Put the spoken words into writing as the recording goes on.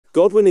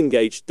Godwin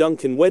engaged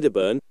Duncan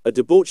Wedderburn, a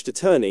debauched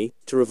attorney,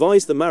 to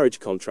revise the marriage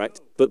contract,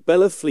 but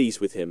Bella flees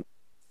with him,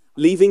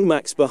 leaving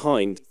Max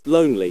behind,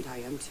 lonely. I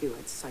am too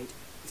at sight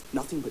with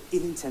nothing but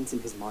ill intent in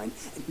his mind,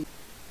 and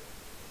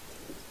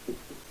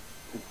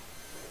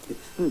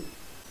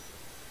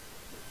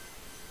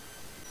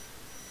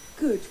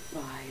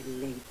Goodbye,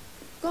 Link.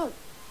 God.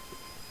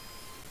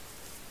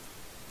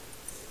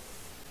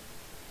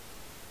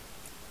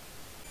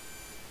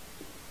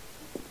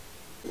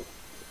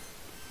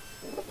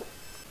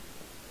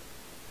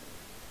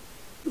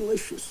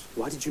 delicious.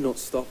 Why did you not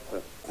stop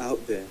her?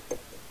 Out there,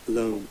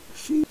 alone.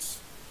 She's...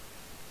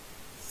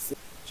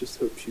 Just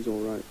hope she's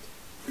alright.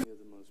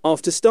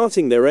 After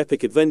starting their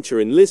epic adventure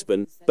in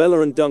Lisbon,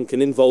 Bella and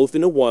Duncan involved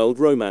in a wild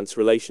romance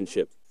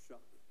relationship.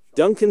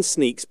 Duncan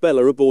sneaks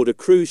Bella aboard a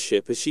cruise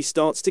ship as she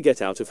starts to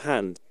get out of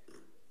hand.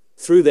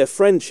 Through their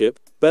friendship,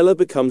 Bella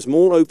becomes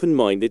more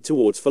open-minded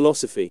towards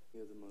philosophy.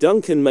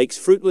 Duncan makes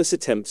fruitless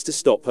attempts to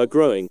stop her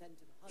growing.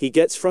 He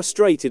gets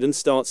frustrated and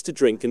starts to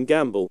drink and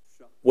gamble.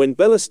 When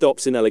Bella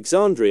stops in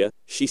Alexandria,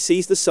 she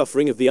sees the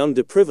suffering of the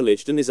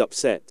underprivileged and is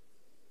upset.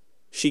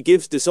 She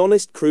gives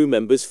dishonest crew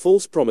members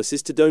false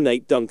promises to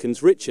donate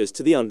Duncan's riches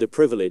to the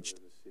underprivileged.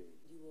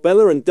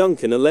 Bella and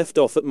Duncan are left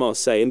off at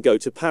Marseille and go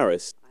to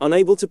Paris,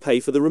 unable to pay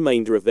for the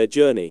remainder of their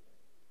journey.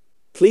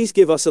 Please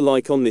give us a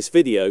like on this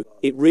video,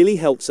 it really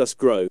helps us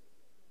grow.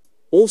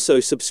 Also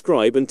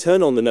subscribe and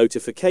turn on the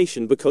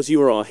notification because you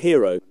are our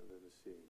hero.